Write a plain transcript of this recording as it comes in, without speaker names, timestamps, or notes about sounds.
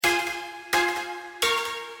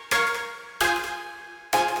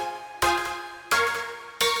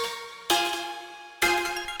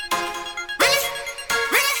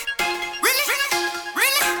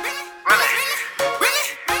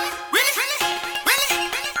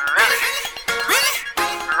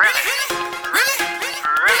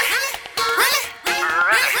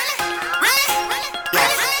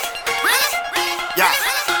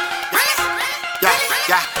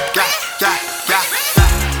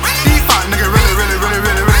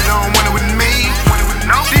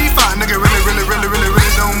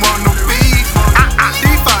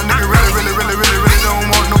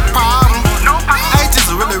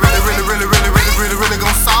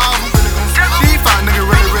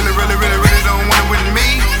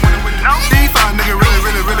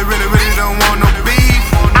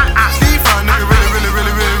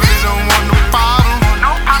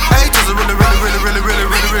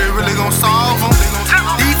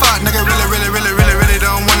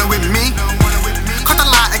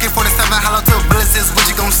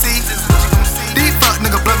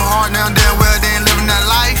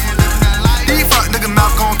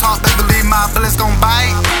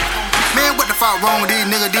fuck wrong with these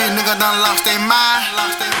niggas done lost their mind.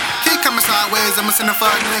 Keep coming sideways, I'ma send a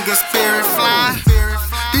fuck nigga spirit flying.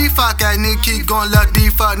 These fuck ass niggas keep going left,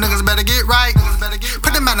 these fuck niggas better get right.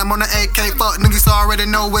 Put the man, I'm on the AK, fuck niggas already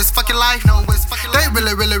know it's fucking life. They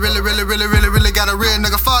really got a real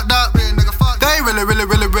nigga fucked up. They really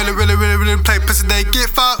play pussy, they get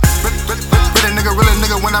fucked. Really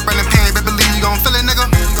nigga, when I bring the pain, best believe you gon' feel it, nigga.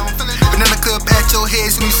 Banana cup at your head,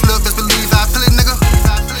 soon you slip, best believe I feel it, nigga.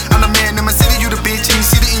 I'm the man in my city, you the bitch in the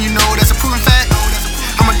city, and you know that's a proven fact.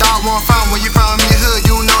 I'm a dog, where I'm from, when you from your hood,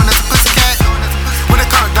 you know that's a pussy cat. When it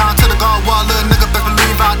comes down to the guard wall, little nigga, best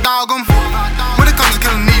believe I dog em. When it comes to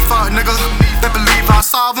killing these fuck niggas, best believe I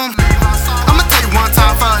solve em. I'ma tell you one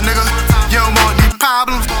time, fuck nigga, you don't want these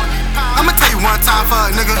problems. I'ma tell you one time,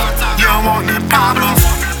 fuck nigga, you don't want these problems.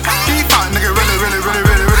 These fuck nigga really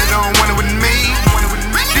don't want it with me.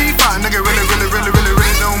 These fuck nigga really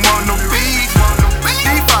don't want no beef.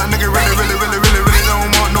 These fuck nigga really don't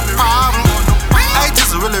want no problem.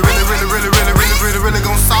 Ajizzle really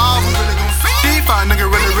gon' solve them. These fuck nigga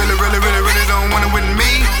really don't want it with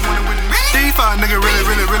me. These fuck nigga really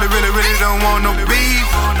don't want no beef.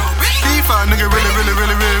 These fuck nigga really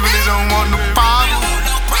don't want no problem.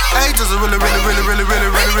 Ajizzle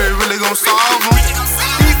really gon' solve them.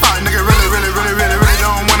 These fuck nigga really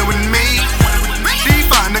don't want it with me. These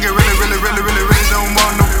fuck nigga really don't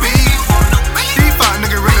want no beef. These fuck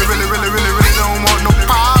nigga really don't want no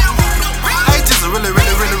problem. Ajizzle really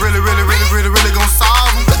gon'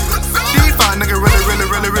 solve them. These fuck nigga really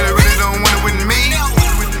don't want it with me.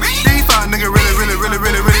 These fuck nigga really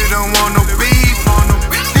don't want no beef.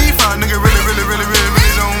 These fuck nigga really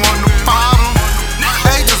don't want no problem.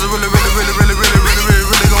 Ajizzle really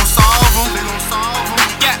gon' solve them.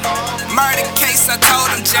 Yeah, murder case, I told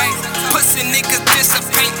him Jay. Pussy niggas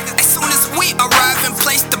dissipate. As soon as we arrive in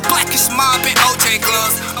place, the blackish mob and OJ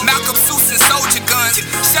gloves, Malcolm Seuss and soldier guns.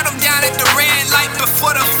 Shut them down at the red light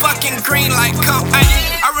before the fucking green light come.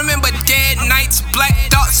 I remember dead nights, black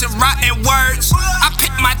thoughts and rotten words. I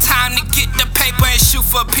pick my time to get the paper and shoot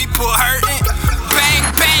for people hurting. Bang,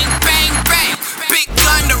 bang, bang, bang. Big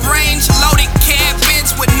gun to range, loaded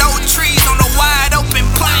cabins with no trees on a wide open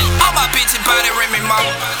plain. All my bitches body ring me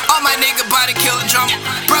mama. All my nigga body kill a drummer.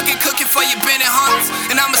 Broken cooking for your Benny Hunters,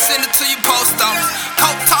 and I'ma send it to your post office.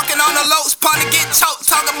 Coke talking on the low spot to get choked,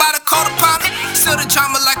 talking about a quarter pounder. Seal the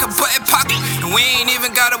drama like a button pocket, and we ain't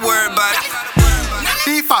even gotta worry about it.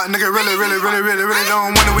 These fuck nigga really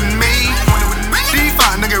don't want it with me. These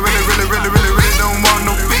fuck nigga really don't want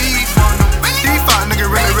no beef. These fuck nigga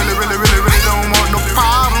really don't want no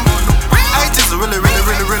problem. Ajizzle really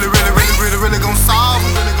gon' solve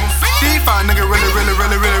them. These fuck nigga really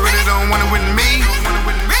don't want it with me.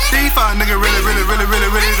 These fuck nigga really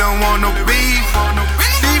don't want no beef.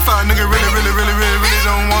 These fuck nigga really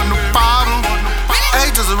don't want no problem.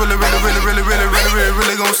 Ajizzle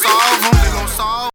really gon' solve them.